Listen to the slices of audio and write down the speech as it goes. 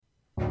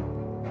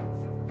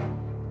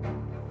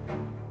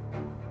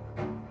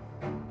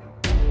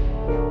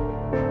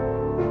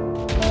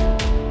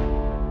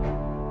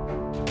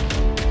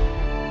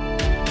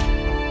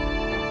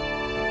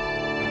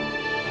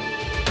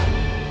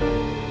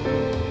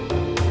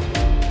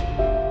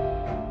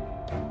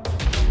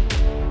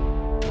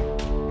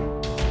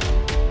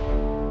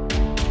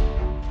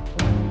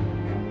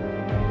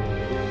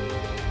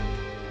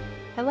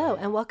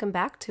and welcome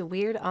back to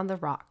Weird on the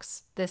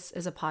Rocks. This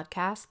is a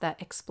podcast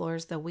that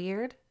explores the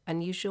weird,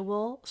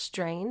 unusual,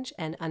 strange,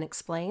 and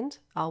unexplained,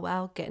 all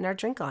while getting our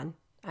drink on.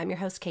 I'm your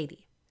host,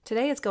 Katie.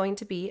 Today is going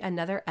to be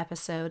another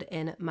episode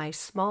in my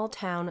Small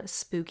Town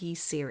Spooky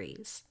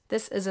series.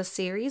 This is a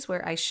series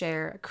where I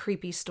share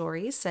creepy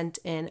stories sent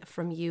in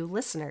from you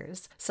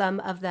listeners.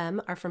 Some of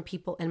them are from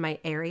people in my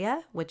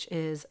area, which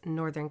is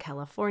Northern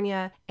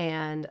California,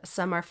 and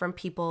some are from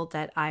people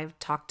that I've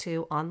talked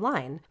to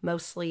online,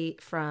 mostly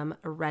from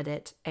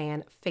Reddit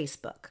and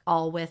Facebook,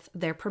 all with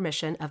their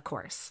permission, of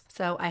course.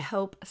 So I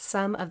hope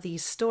some of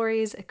these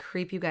stories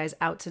creep you guys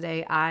out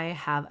today. I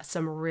have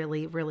some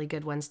really, really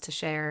good ones to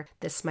share.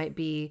 This might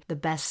be the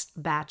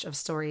best batch of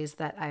stories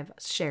that I've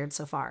shared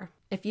so far.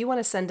 If you want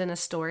to send in a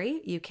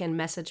story, you can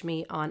message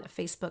me on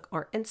Facebook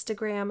or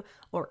Instagram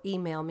or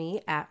email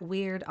me at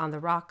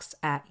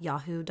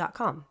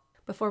weirdontheRocks@yahoo.com.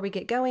 Before we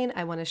get going,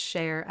 I want to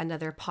share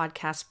another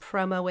podcast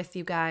promo with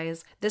you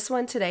guys. This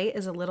one today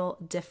is a little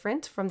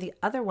different from the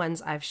other ones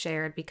I've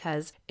shared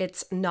because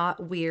it's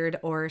not weird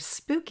or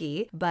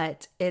spooky,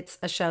 but it's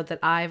a show that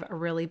I've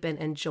really been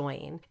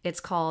enjoying. It's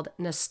called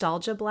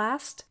Nostalgia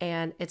Blast,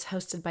 and it's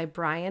hosted by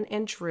Brian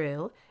and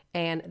Drew,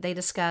 and they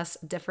discuss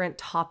different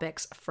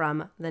topics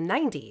from the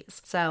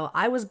 90s. So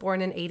I was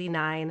born in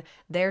 89.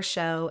 Their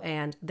show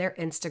and their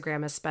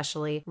Instagram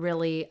especially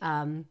really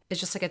is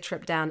just like a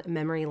trip down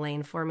memory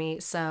lane for me.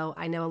 So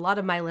I know a lot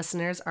of my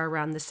listeners are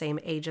around the same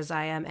age as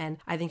I am, and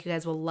I think you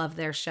guys will love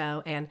their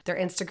show. And their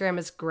Instagram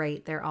is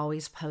great. They're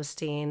always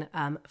posting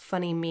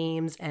funny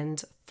memes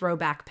and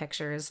throwback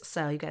pictures.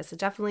 So you guys should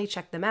definitely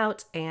check them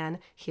out. And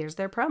here's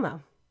their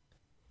promo.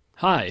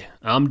 Hi,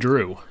 I'm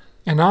Drew.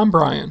 And I'm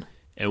Brian.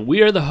 And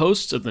we are the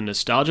hosts of the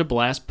Nostalgia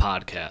Blast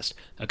podcast,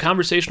 a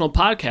conversational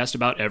podcast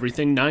about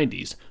everything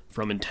 90s,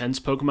 from intense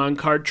Pokemon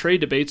card trade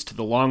debates to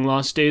the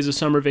long-lost days of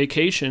summer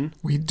vacation.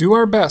 We do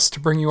our best to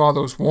bring you all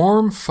those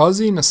warm,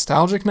 fuzzy,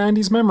 nostalgic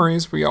 90s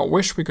memories we all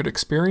wish we could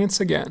experience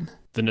again.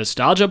 The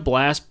Nostalgia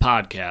Blast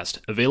podcast,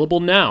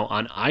 available now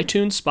on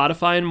iTunes,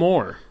 Spotify, and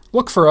more.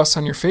 Look for us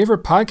on your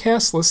favorite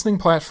podcast listening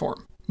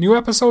platform. New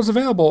episodes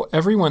available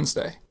every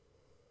Wednesday.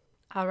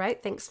 All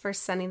right, thanks for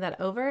sending that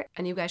over,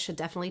 and you guys should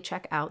definitely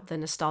check out the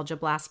Nostalgia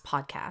Blast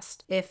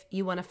podcast. If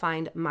you want to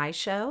find my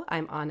show,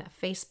 I'm on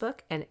Facebook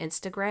and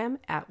Instagram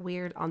at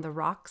Weird on the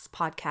Rocks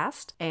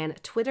podcast, and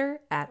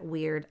Twitter at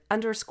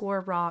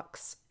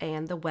Weird_Rocks,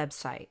 and the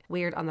website,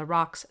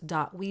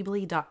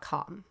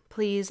 weirdontheRocks.weebly.com.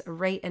 Please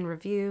rate and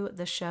review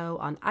the show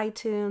on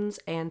iTunes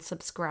and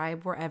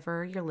subscribe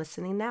wherever you're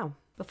listening now.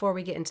 Before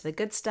we get into the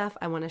good stuff,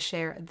 I want to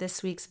share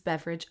this week's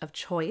beverage of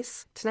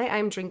choice. Tonight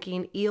I'm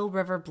drinking Eel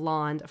River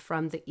Blonde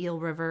from the Eel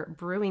River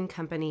Brewing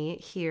Company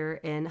here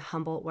in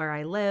Humboldt, where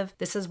I live.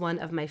 This is one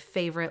of my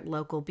favorite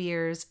local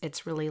beers.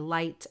 It's really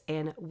light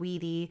and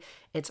weedy.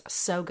 It's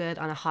so good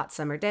on a hot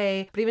summer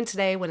day. But even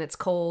today when it's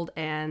cold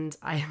and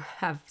I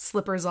have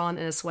slippers on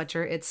and a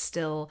sweatshirt, it's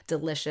still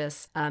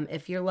delicious.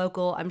 If you're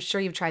local, I'm sure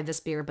you've tried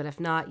this beer, but if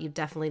not, you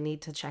definitely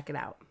need to check it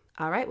out.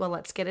 All right, well,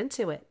 let's get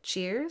into it.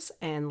 Cheers,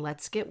 and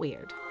let's get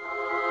weird.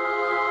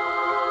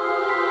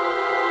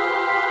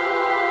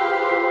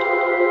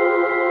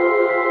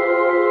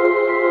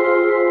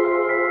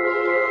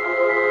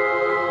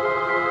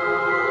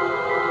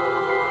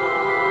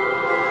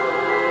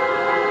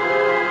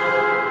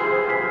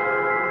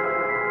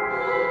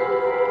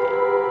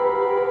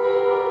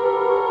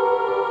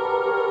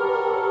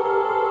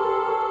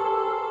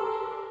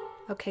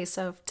 Okay,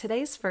 so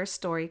today's first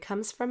story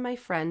comes from my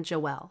friend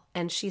Joelle,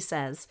 and she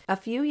says, a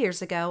few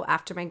years ago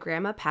after my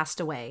grandma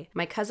passed away,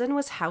 my cousin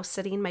was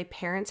house-sitting my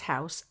parents'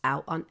 house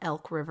out on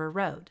Elk River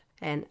Road.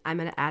 And I'm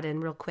going to add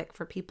in real quick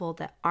for people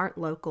that aren't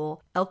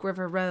local, Elk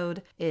River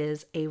Road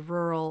is a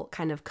rural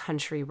kind of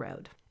country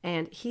road.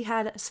 And he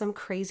had some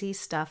crazy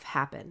stuff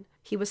happen.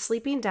 He was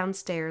sleeping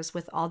downstairs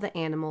with all the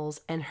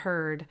animals and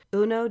heard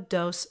uno,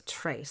 dos,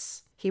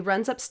 tres. He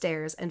runs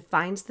upstairs and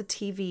finds the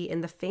TV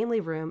in the family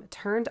room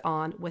turned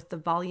on with the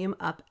volume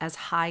up as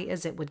high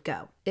as it would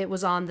go. It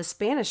was on the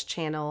Spanish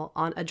channel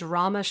on a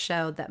drama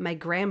show that my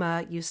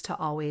grandma used to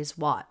always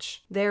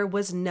watch. There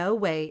was no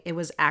way it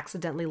was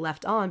accidentally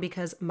left on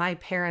because my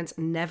parents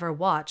never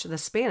watch the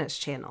Spanish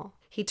channel.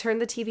 He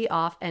turned the TV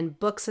off and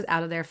books it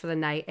out of there for the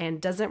night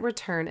and doesn't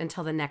return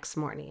until the next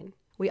morning.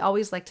 We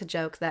always like to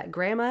joke that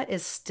grandma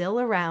is still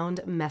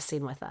around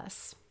messing with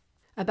us.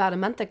 About a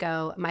month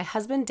ago, my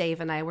husband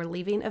Dave and I were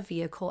leaving a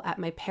vehicle at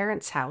my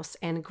parents' house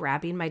and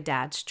grabbing my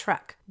dad's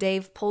truck.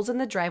 Dave pulls in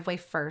the driveway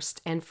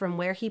first, and from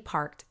where he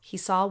parked, he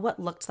saw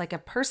what looked like a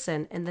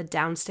person in the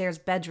downstairs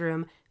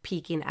bedroom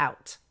peeking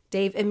out.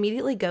 Dave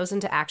immediately goes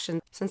into action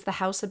since the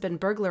house had been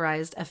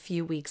burglarized a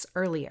few weeks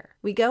earlier.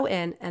 We go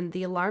in, and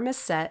the alarm is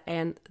set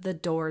and the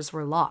doors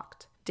were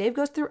locked. Dave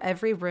goes through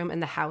every room in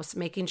the house,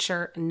 making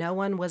sure no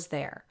one was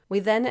there. We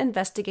then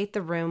investigate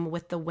the room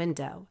with the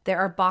window. There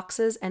are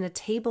boxes and a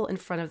table in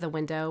front of the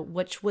window,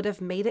 which would have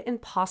made it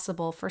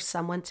impossible for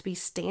someone to be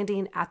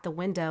standing at the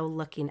window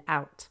looking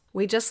out.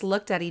 We just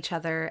looked at each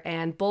other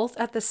and both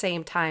at the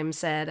same time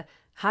said,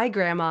 "Hi,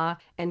 Grandma,"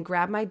 and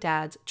grabbed my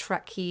dad's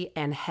truck key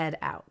and head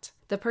out.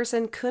 The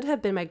person could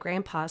have been my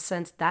grandpa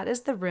since that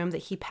is the room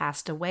that he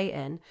passed away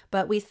in,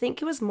 but we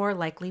think it was more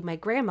likely my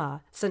grandma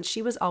since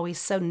she was always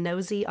so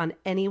nosy on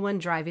anyone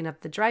driving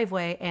up the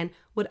driveway and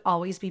would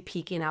always be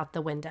peeking out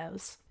the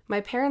windows. My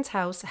parents'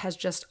 house has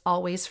just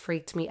always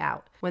freaked me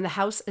out. When the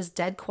house is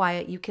dead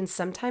quiet, you can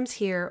sometimes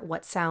hear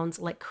what sounds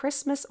like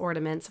Christmas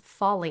ornaments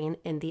falling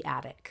in the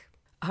attic.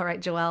 All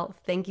right, Joelle,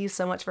 thank you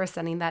so much for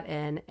sending that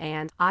in.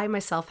 And I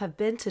myself have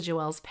been to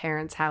Joelle's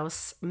parents'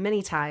 house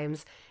many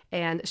times,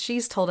 and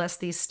she's told us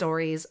these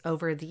stories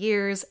over the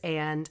years,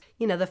 and,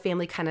 the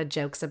family kind of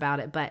jokes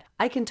about it, but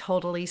I can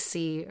totally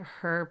see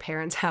her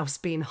parents' house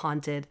being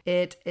haunted.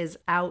 It is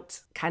out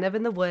kind of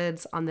in the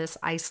woods on this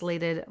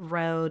isolated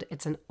road.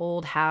 It's an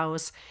old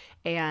house,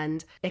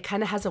 and it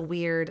kind of has a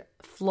weird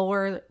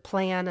floor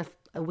plan,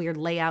 a weird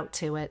layout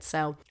to it,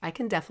 so I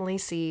can definitely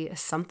see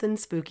something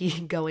spooky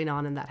going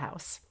on in that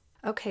house.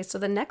 Okay, so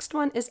the next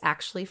one is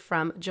actually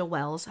from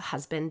Joelle's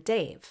husband,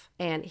 Dave.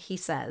 And he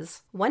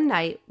says, one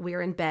night we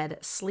were in bed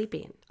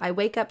sleeping. I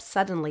wake up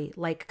suddenly,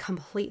 like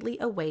completely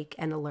awake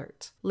and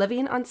alert.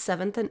 Living on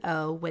 7th and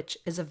O, which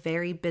is a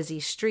very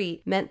busy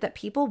street, meant that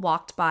people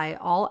walked by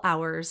all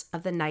hours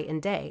of the night and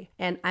day.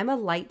 And I'm a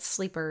light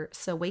sleeper,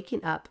 so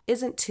waking up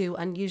isn't too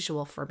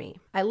unusual for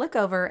me. I look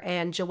over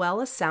and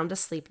Joelle is sound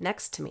asleep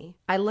next to me.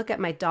 I look at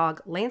my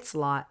dog,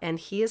 Lancelot, and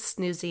he is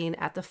snoozing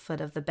at the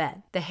foot of the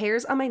bed. The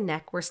hairs on my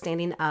neck were standing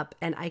up,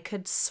 and I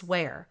could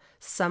swear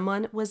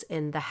someone was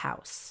in the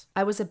house.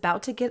 I was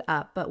about to get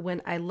up, but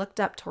when I looked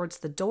up towards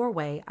the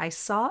doorway, I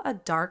saw a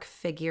dark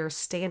figure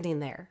standing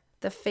there.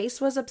 The face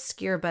was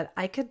obscure, but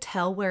I could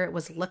tell where it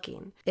was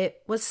looking.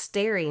 It was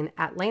staring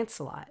at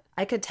Lancelot.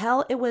 I could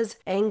tell it was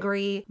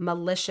angry,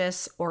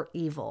 malicious, or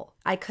evil.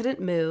 I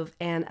couldn't move,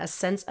 and a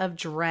sense of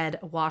dread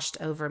washed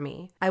over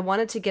me. I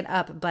wanted to get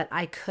up, but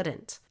I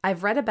couldn't.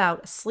 I've read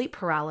about sleep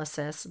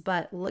paralysis,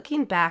 but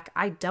looking back,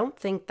 I don't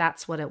think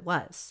that's what it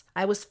was.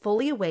 I was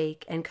fully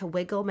awake and could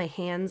wiggle my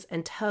hands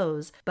and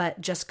toes,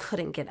 but just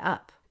couldn't get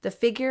up. The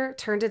figure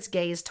turned its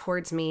gaze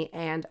towards me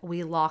and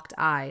we locked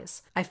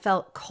eyes. I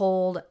felt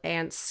cold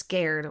and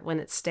scared when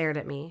it stared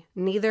at me.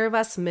 Neither of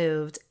us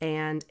moved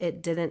and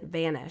it didn't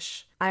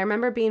vanish. I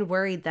remember being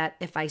worried that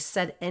if I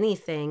said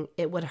anything,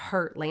 it would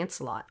hurt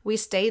Lancelot. We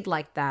stayed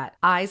like that,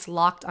 eyes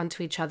locked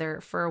onto each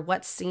other for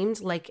what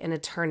seemed like an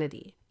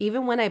eternity.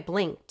 Even when I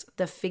blinked,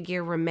 the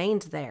figure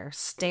remained there,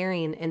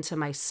 staring into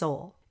my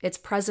soul. Its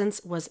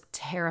presence was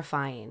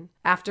terrifying.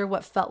 After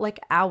what felt like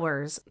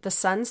hours, the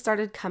sun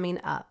started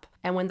coming up.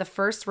 And when the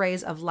first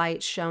rays of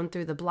light shone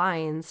through the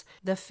blinds,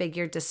 the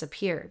figure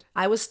disappeared.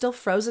 I was still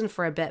frozen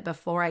for a bit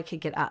before I could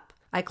get up.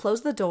 I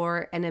closed the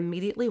door and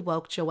immediately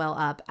woke Joelle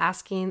up,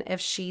 asking if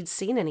she'd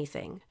seen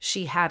anything.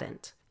 She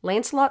hadn't.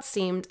 Lancelot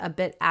seemed a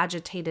bit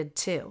agitated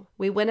too.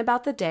 We went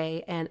about the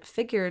day and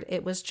figured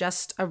it was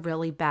just a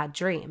really bad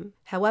dream.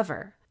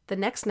 However, the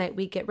next night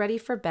we get ready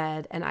for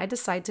bed and I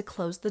decide to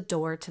close the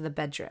door to the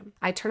bedroom.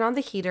 I turn on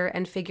the heater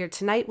and figured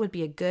tonight would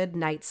be a good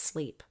night's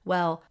sleep.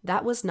 Well,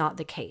 that was not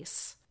the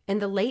case. In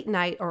the late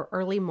night or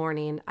early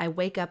morning, I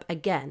wake up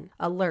again,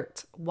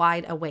 alert,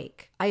 wide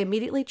awake. I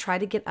immediately try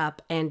to get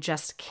up and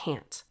just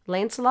can't.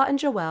 Lancelot and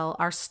Joelle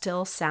are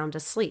still sound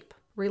asleep.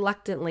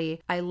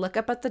 Reluctantly, I look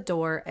up at the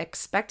door,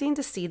 expecting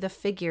to see the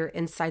figure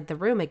inside the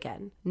room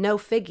again. No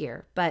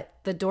figure, but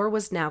the door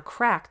was now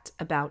cracked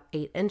about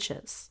 8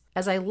 inches.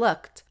 As I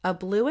looked, a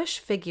bluish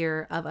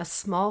figure of a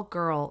small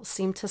girl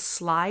seemed to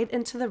slide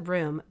into the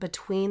room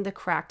between the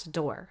cracked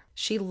door.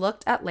 She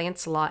looked at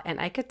Lancelot and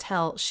I could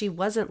tell she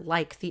wasn't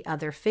like the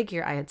other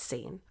figure I had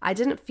seen. I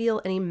didn't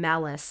feel any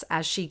malice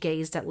as she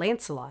gazed at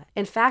Lancelot.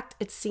 In fact,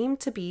 it seemed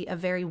to be a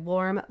very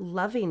warm,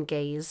 loving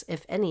gaze,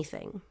 if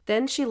anything.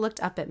 Then she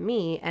looked up at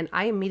me and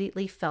I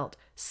immediately felt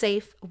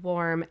safe,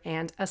 warm,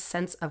 and a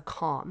sense of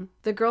calm.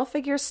 The girl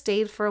figure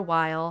stayed for a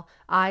while,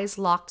 eyes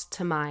locked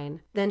to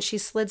mine. Then she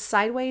slid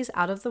sideways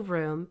out of the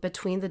room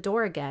between the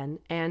door again,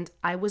 and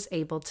I was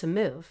able to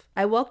move.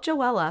 I woke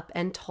Joelle up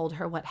and told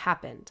her what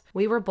happened.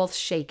 We were both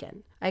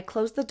shaken. I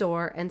closed the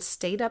door and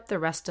stayed up the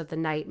rest of the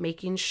night,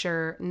 making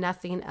sure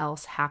nothing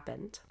else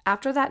happened.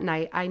 After that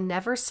night, I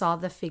never saw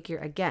the figure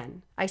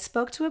again. I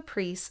spoke to a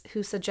priest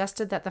who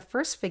suggested that the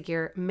first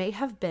figure may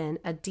have been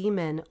a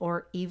demon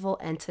or evil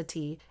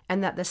entity,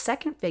 and that the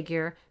second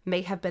figure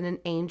may have been an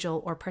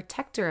angel or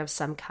protector of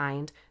some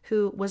kind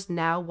who was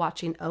now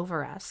watching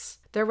over us.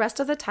 The rest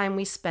of the time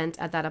we spent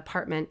at that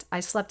apartment, I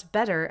slept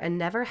better and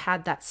never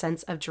had that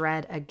sense of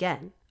dread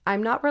again.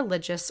 I'm not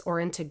religious or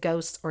into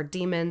ghosts or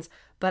demons,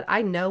 but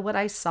I know what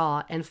I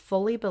saw and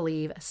fully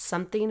believe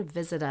something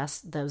visited us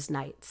those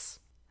nights.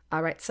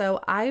 All right,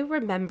 so I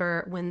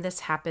remember when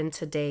this happened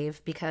to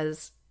Dave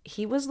because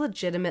he was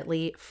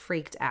legitimately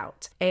freaked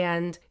out.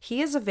 And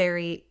he is a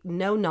very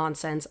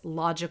no-nonsense,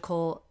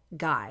 logical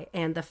guy.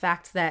 And the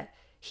fact that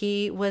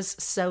he was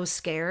so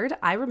scared,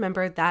 I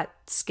remember that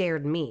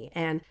scared me.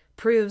 And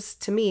proves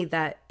to me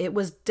that it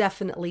was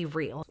definitely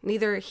real.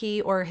 Neither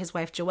he or his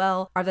wife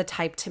Joelle are the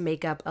type to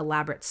make up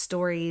elaborate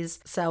stories,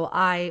 so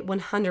I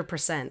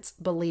 100%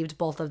 believed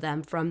both of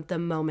them from the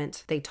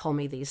moment they told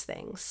me these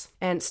things.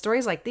 And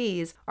stories like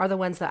these are the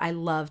ones that I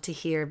love to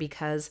hear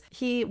because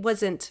he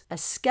wasn't a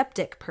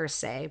skeptic per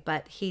se,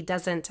 but he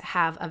doesn't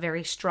have a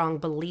very strong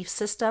belief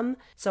system,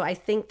 so I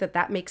think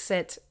that makes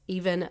it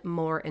even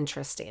more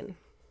interesting.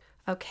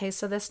 Okay,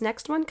 so this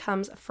next one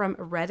comes from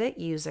Reddit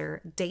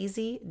user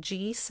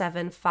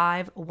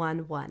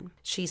DaisyG7511.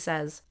 She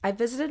says, I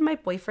visited my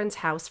boyfriend's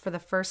house for the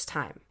first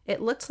time.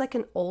 It looked like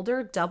an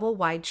older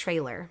double-wide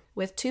trailer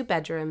with 2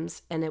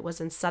 bedrooms, and it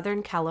was in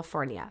Southern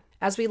California.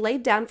 As we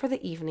laid down for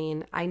the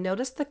evening, I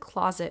noticed the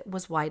closet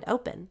was wide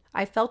open.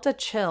 I felt a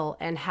chill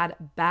and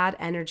had bad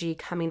energy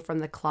coming from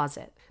the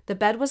closet. The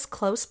bed was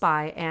close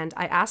by, and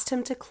I asked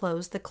him to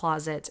close the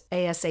closet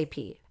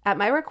ASAP. At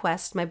my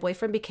request, my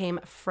boyfriend became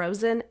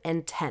frozen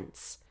and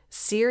tense.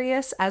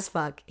 Serious as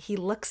fuck, he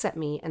looks at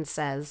me and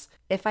says,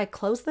 if I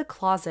close the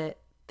closet,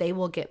 they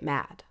will get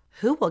mad.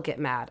 Who will get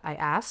mad? I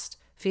asked,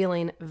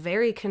 feeling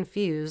very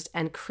confused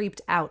and creeped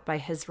out by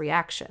his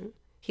reaction.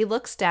 He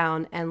looks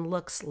down and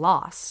looks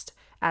lost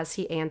as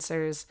he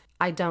answers,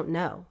 I don't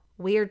know.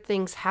 Weird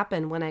things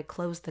happen when I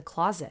close the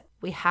closet.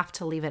 We have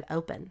to leave it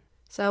open.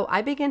 So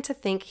I begin to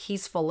think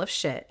he's full of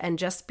shit and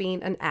just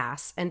being an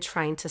ass and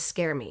trying to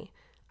scare me.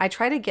 I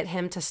try to get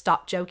him to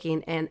stop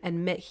joking and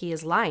admit he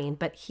is lying,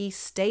 but he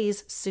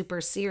stays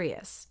super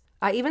serious.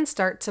 I even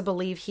start to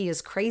believe he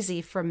is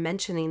crazy for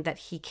mentioning that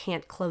he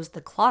can't close the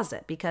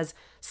closet because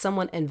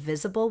someone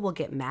invisible will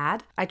get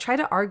mad. I try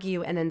to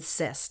argue and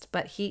insist,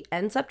 but he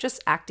ends up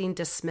just acting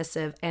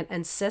dismissive and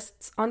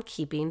insists on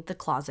keeping the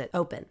closet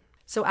open.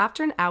 So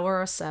after an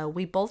hour or so,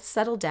 we both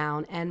settle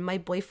down and my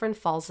boyfriend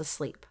falls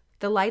asleep.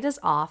 The light is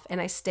off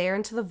and I stare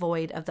into the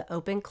void of the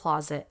open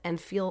closet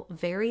and feel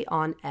very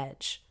on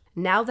edge.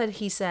 Now that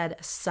he said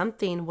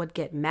something would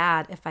get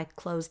mad if I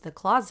closed the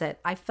closet,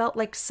 I felt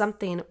like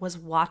something was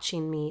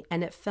watching me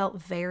and it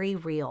felt very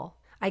real.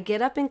 I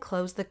get up and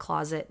close the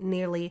closet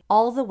nearly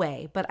all the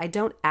way, but I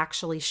don't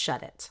actually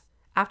shut it.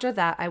 After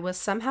that, I was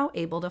somehow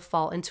able to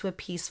fall into a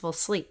peaceful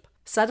sleep.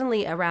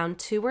 Suddenly, around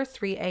 2 or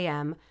 3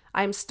 a.m.,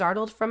 I am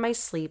startled from my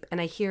sleep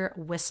and I hear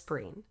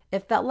whispering.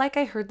 It felt like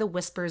I heard the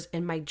whispers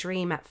in my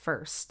dream at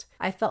first.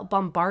 I felt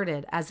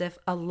bombarded as if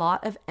a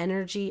lot of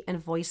energy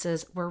and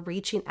voices were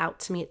reaching out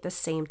to me at the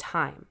same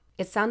time.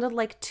 It sounded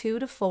like 2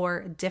 to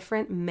 4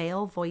 different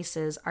male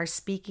voices are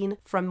speaking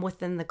from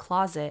within the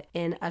closet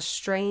in a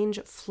strange,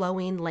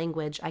 flowing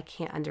language I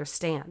can't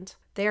understand.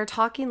 They are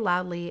talking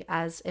loudly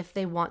as if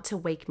they want to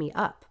wake me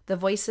up. The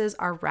voices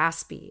are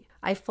raspy.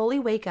 I fully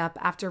wake up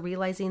after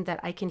realizing that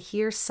I can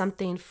hear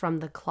something from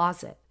the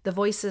closet. The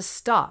voices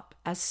stop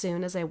as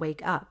soon as I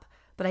wake up,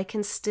 but I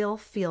can still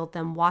feel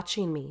them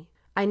watching me.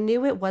 I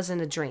knew it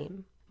wasn't a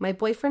dream. My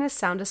boyfriend is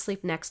sound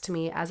asleep next to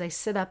me as I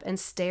sit up and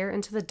stare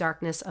into the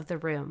darkness of the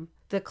room.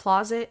 The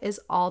closet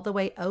is all the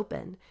way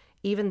open,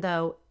 even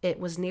though it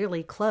was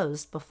nearly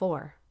closed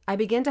before. I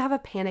began to have a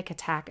panic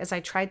attack as I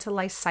tried to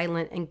lie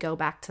silent and go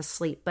back to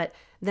sleep, but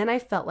then I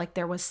felt like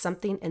there was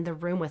something in the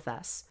room with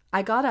us.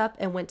 I got up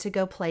and went to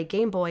go play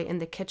Game Boy in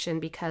the kitchen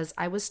because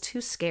I was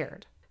too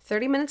scared.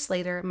 30 minutes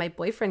later, my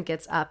boyfriend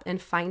gets up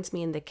and finds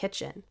me in the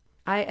kitchen.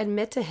 I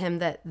admit to him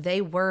that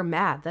they were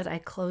mad that I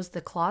closed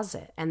the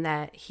closet and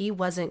that he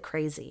wasn't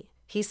crazy.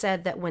 He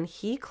said that when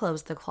he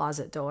closed the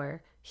closet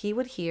door, he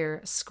would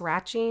hear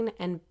scratching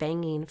and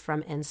banging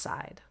from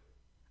inside.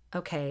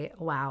 Okay,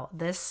 wow,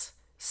 this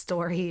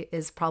story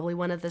is probably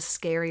one of the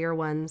scarier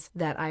ones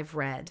that I've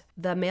read.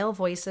 The male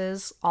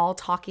voices all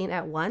talking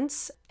at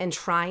once and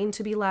trying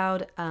to be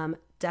loud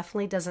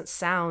definitely doesn't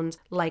sound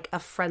like a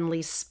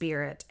friendly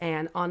spirit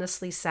and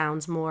honestly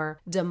sounds more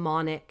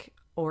demonic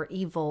or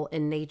evil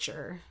in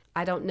nature.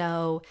 I don't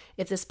know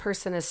if this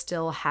person is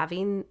still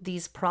having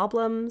these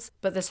problems,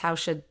 but this house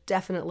should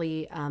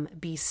definitely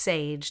be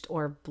saged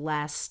or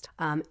blessed,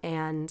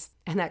 and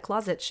that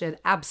closet should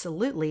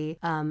absolutely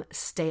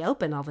stay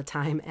open all the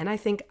time. And I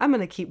think I'm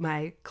going to keep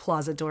my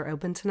closet door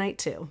open tonight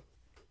too.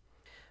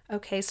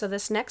 Okay, so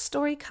this next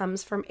story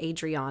comes from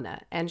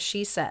Adriana, and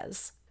she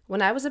says,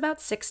 when I was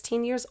about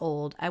 16 years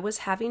old, I was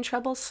having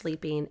trouble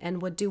sleeping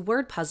and would do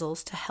word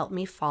puzzles to help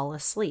me fall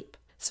asleep.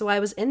 So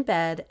I was in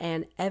bed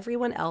and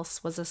everyone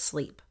else was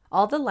asleep.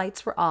 All the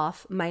lights were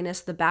off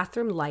minus the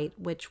bathroom light,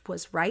 which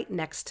was right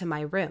next to my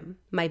room.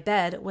 My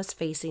bed was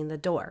facing the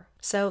door.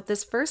 So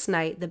this first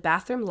night, the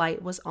bathroom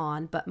light was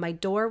on, but my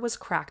door was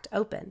cracked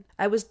open.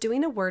 I was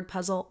doing a word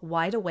puzzle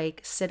wide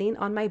awake, sitting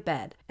on my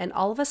bed, and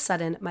all of a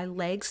sudden, my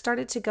legs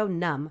started to go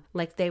numb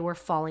like they were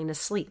falling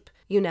asleep.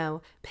 You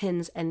know,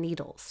 pins and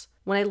needles.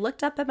 When I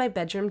looked up at my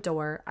bedroom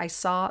door, I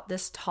saw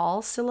this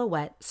tall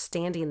silhouette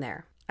standing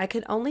there. I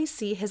could only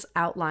see his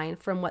outline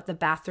from what the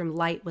bathroom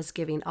light was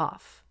giving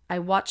off. I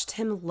watched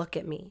him look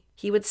at me.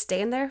 He would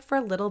stand there for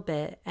a little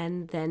bit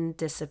and then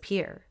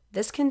disappear.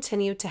 This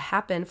continued to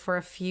happen for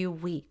a few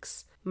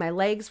weeks. My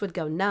legs would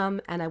go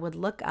numb and I would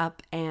look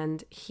up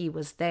and he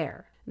was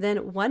there.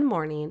 Then one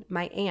morning,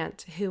 my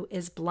aunt, who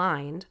is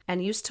blind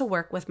and used to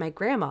work with my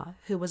grandma,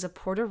 who was a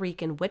Puerto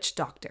Rican witch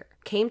doctor,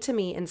 came to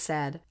me and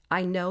said,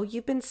 "I know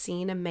you've been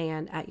seeing a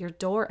man at your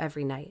door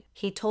every night.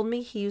 He told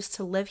me he used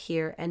to live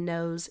here and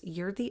knows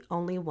you're the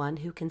only one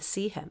who can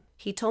see him.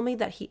 He told me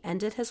that he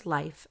ended his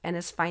life and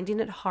is finding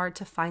it hard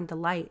to find the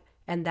light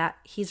and that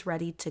he's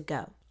ready to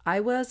go." I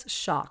was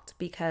shocked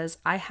because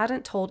I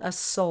hadn't told a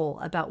soul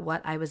about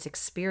what I was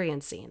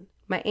experiencing.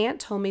 My aunt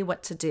told me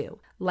what to do: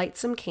 light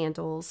some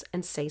candles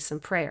and say some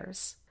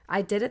prayers.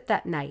 I did it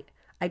that night.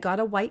 I got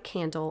a white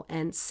candle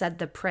and said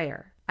the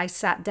prayer. I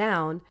sat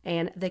down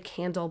and the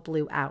candle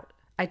blew out.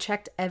 I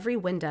checked every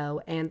window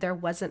and there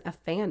wasn't a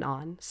fan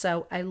on,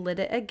 so I lit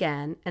it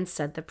again and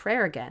said the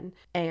prayer again,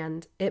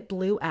 and it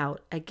blew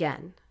out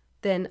again.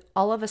 Then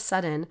all of a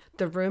sudden,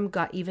 the room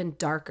got even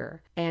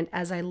darker, and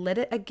as I lit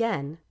it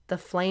again, the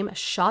flame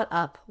shot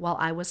up while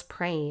I was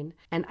praying,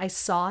 and I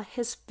saw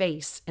his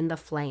face in the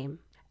flame.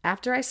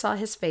 After I saw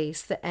his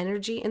face, the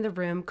energy in the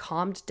room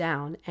calmed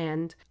down,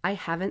 and I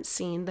haven't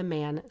seen the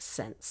man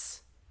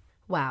since.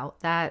 Wow,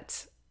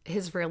 that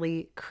is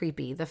really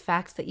creepy. The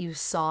fact that you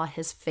saw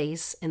his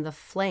face in the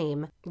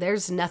flame,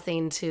 there's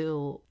nothing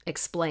to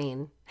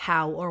explain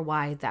how or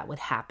why that would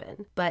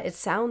happen. But it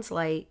sounds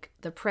like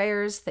the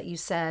prayers that you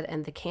said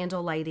and the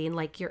candle lighting,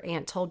 like your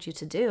aunt told you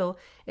to do,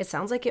 it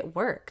sounds like it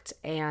worked.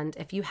 And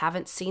if you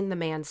haven't seen the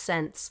man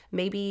since,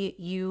 maybe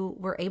you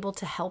were able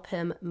to help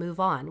him move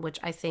on, which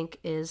I think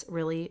is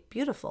really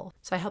beautiful.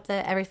 So I hope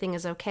that everything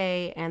is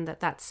okay and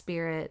that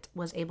spirit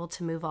was able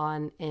to move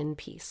on in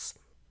peace.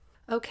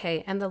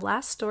 Okay, and the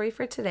last story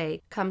for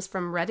today comes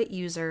from Reddit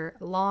user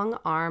Long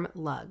Arm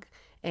Lug,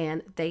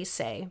 and they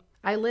say,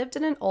 "I lived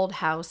in an old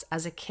house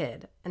as a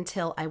kid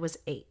until I was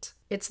 8.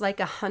 It's like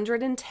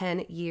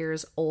 110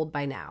 years old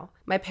by now.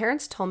 My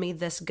parents told me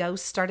this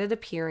ghost started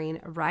appearing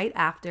right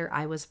after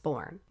I was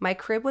born. My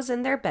crib was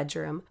in their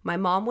bedroom. My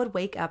mom would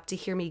wake up to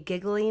hear me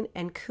giggling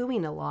and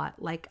cooing a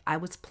lot like I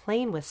was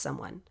playing with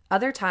someone.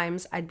 Other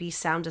times I'd be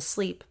sound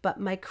asleep,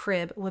 but my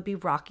crib would be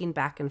rocking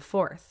back and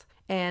forth.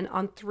 And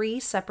on 3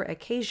 separate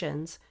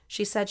occasions,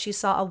 she said she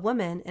saw a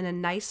woman in a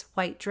nice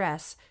white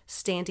dress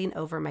standing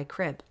over my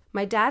crib.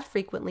 My dad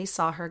frequently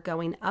saw her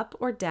going up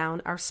or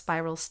down our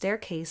spiral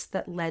staircase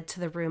that led to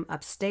the room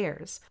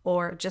upstairs,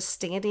 or just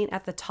standing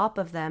at the top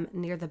of them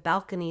near the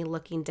balcony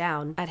looking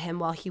down at him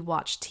while he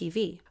watched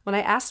TV. When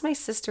I asked my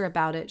sister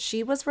about it,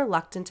 she was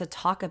reluctant to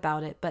talk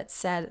about it, but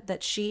said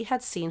that she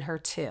had seen her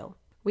too.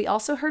 We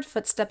also heard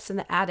footsteps in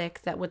the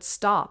attic that would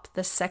stop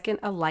the second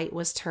a light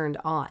was turned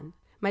on.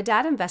 My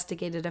dad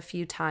investigated a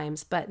few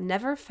times, but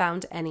never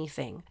found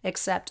anything,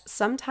 except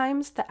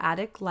sometimes the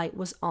attic light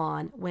was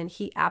on when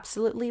he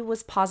absolutely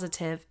was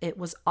positive it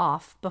was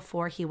off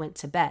before he went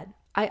to bed.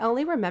 I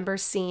only remember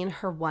seeing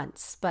her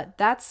once, but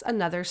that's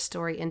another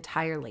story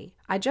entirely.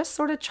 I just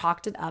sort of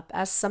chalked it up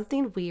as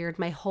something weird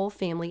my whole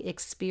family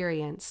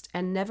experienced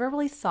and never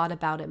really thought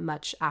about it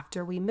much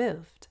after we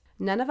moved.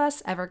 None of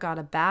us ever got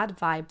a bad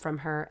vibe from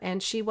her,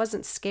 and she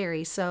wasn't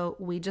scary, so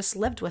we just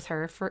lived with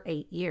her for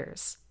 8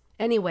 years.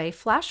 Anyway,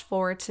 flash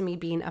forward to me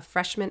being a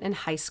freshman in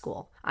high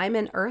school. I'm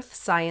in earth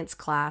science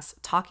class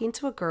talking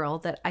to a girl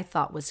that I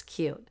thought was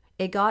cute.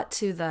 It got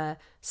to the,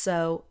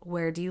 "So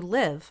where do you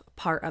live?"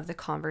 part of the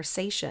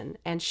conversation,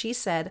 and she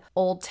said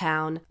Old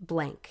Town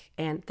blank,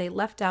 and they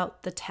left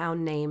out the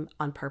town name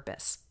on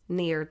purpose,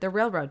 near the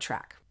railroad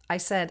track. I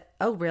said,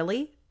 "Oh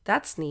really?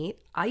 That's neat.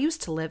 I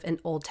used to live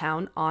in Old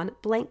Town on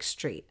blank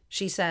street."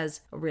 She says,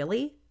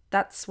 "Really?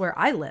 That's where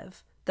I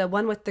live. The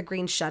one with the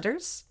green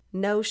shutters?"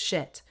 No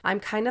shit.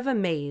 I'm kind of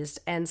amazed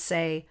and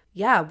say,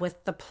 "Yeah,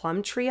 with the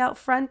plum tree out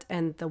front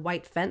and the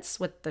white fence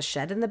with the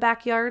shed in the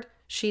backyard."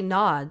 She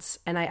nods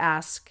and I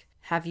ask,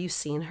 "Have you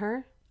seen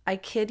her?" I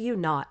kid you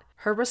not.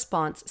 Her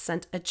response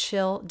sent a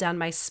chill down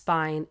my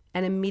spine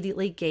and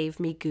immediately gave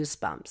me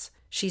goosebumps.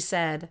 She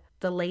said,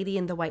 "The lady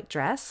in the white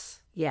dress?"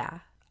 Yeah.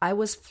 I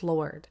was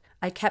floored.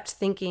 I kept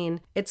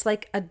thinking, it's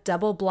like a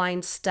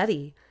double-blind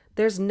study.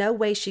 There's no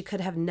way she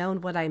could have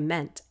known what I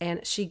meant,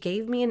 and she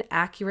gave me an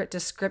accurate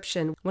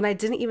description when I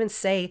didn't even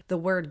say the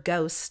word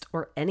ghost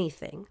or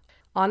anything.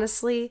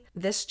 Honestly,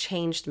 this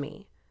changed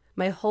me.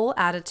 My whole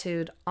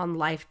attitude on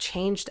life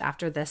changed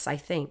after this, I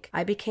think.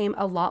 I became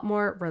a lot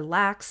more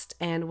relaxed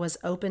and was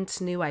open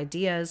to new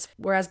ideas,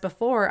 whereas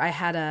before I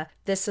had a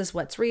 "this is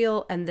what's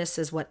real and this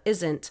is what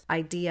isn't"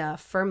 idea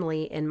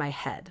firmly in my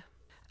head.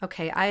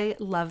 Okay, I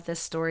love this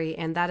story,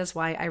 and that is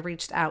why I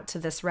reached out to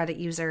this Reddit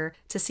user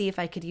to see if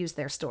I could use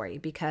their story,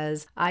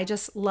 because I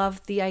just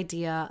love the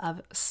idea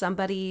of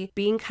somebody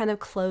being kind of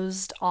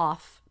closed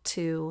off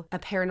to a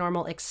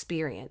paranormal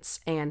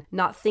experience and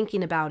not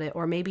thinking about it,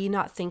 or maybe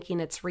not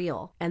thinking it's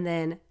real, and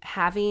then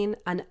having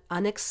an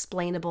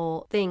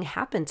unexplainable thing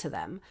happen to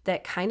them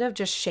that kind of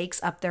just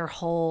shakes up their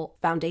whole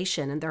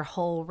foundation and their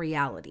whole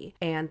reality.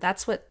 And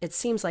that's what it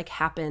seems like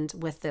happened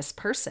with this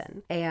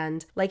person.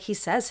 And like he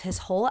says, his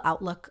whole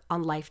outlook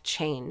on life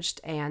changed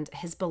and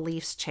his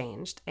beliefs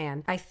changed.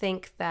 And I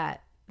think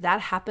that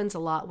that happens a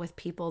lot with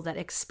people that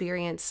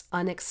experience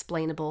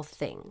unexplainable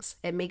things.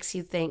 It makes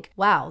you think,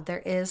 wow,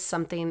 there is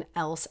something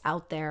else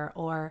out there,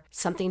 or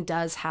something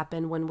does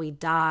happen when we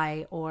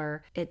die,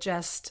 or it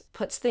just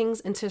puts things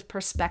into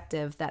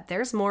perspective that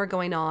there's more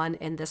going on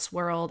in this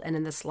world and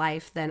in this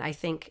life than I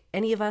think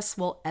any of us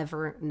will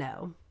ever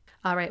know.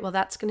 All right, well,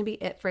 that's going to be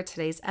it for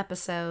today's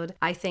episode.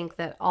 I think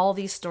that all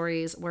these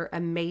stories were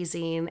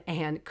amazing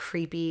and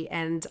creepy,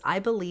 and I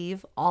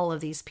believe all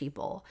of these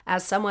people.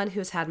 As someone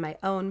who's had my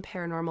own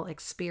paranormal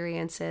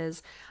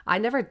experiences, I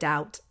never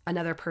doubt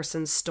another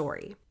person's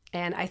story.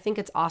 And I think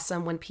it's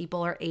awesome when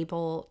people are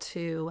able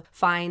to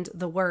find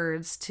the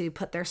words to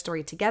put their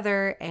story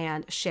together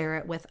and share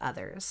it with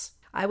others.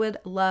 I would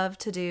love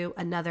to do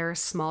another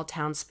small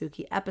town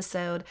spooky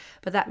episode,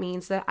 but that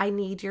means that I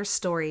need your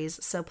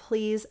stories. So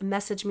please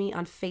message me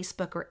on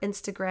Facebook or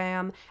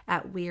Instagram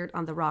at Weird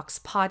on the Rocks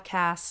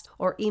Podcast,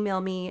 or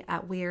email me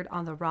at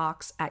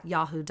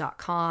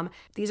weirdontheRocks@yahoo.com.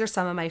 These are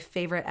some of my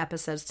favorite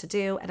episodes to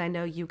do, and I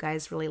know you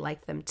guys really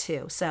like them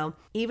too. So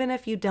even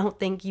if you don't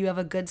think you have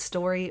a good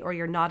story or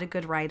you're not a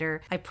good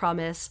writer, I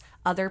promise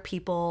other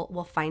people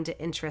will find it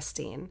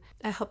interesting.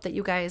 I hope that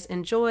you guys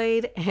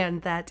enjoyed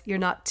and that you're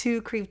not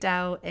too creeped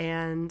out,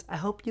 and I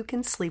hope you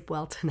can sleep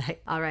well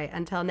tonight. All right,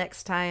 until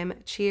next time,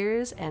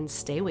 cheers and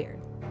stay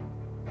weird.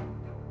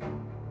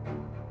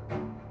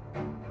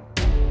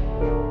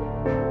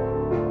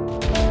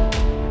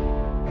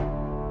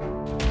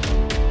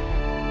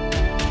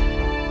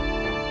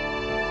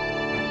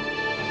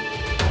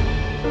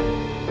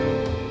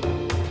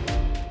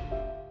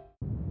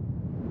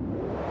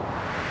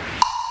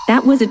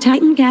 That was a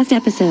Titancast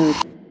episode.